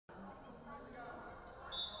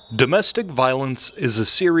Domestic violence is a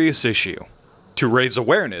serious issue. To raise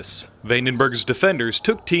awareness, Vandenberg's defenders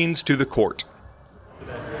took teens to the court.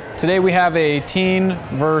 Today we have a teen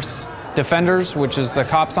versus defenders, which is the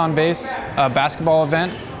cops on base basketball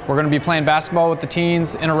event. We're going to be playing basketball with the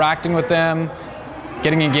teens, interacting with them,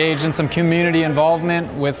 getting engaged in some community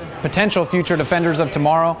involvement with potential future defenders of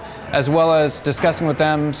tomorrow, as well as discussing with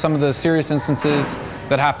them some of the serious instances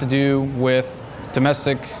that have to do with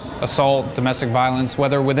domestic assault, domestic violence,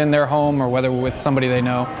 whether within their home or whether with somebody they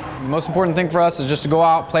know. The most important thing for us is just to go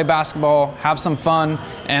out, play basketball, have some fun,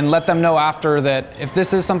 and let them know after that if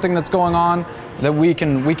this is something that's going on, that we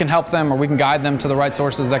can help them, or we can guide them to the right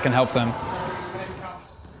sources that can help them.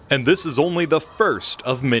 And this is only the first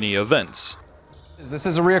of many events. This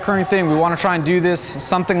is a reoccurring thing. We want to try and do this,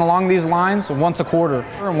 something along these lines, once a quarter.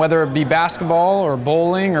 And whether it be basketball or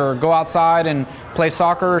bowling or go outside and play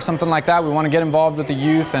soccer or something like that, we want to get involved with the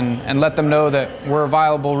youth and let them know that we're a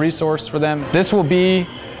viable resource for them. This will be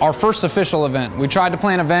our first official event. We tried to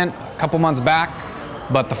plan an event a couple months back,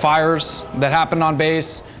 but the fires that happened on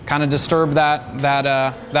base kind of disturbed that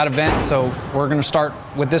event. So we're going to start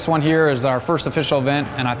with this one here as our first official event,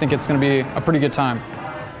 and I think it's going to be a pretty good time.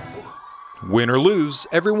 Win or lose,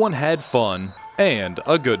 everyone had fun and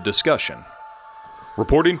a good discussion.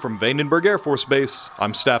 Reporting from Vandenberg Air Force Base,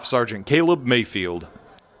 I'm Staff Sergeant Caleb Mayfield.